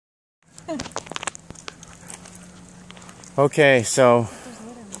Okay, so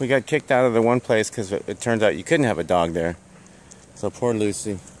we got kicked out of the one place because it turns out you couldn't have a dog there. So poor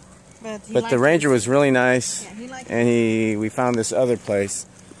Lucy. But the ranger was really nice, yeah, and we found this other place.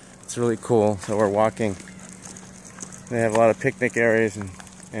 It's really cool. So we're walking. They have a lot of picnic areas,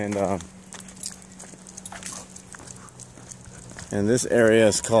 and this area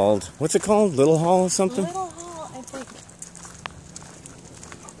is called, what's it called? Little Hall or something? Little Hall, I think.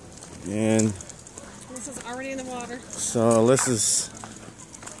 And this is already in the water. so this is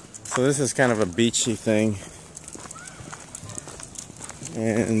kind of a beachy thing.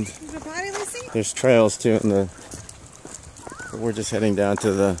 And there's trails too but we're just heading down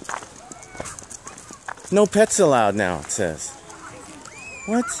to the no pets allowed now, it says.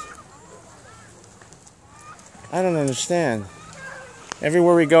 What? I don't understand.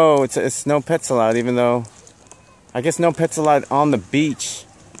 Everywhere we go it's no pets allowed, even though I guess no pets allowed on the beach.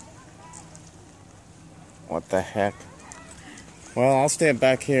 What the heck? Well, I'll stay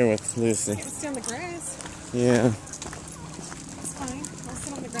back here with Lucy. Let's stay on the grass. Yeah. It's fine. I'll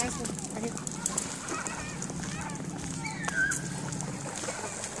sit on the grass right here.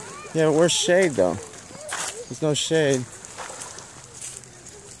 Yeah, but where's shade though? There's no shade.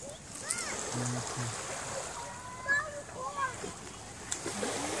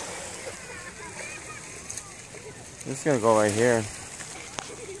 This is gonna go right here.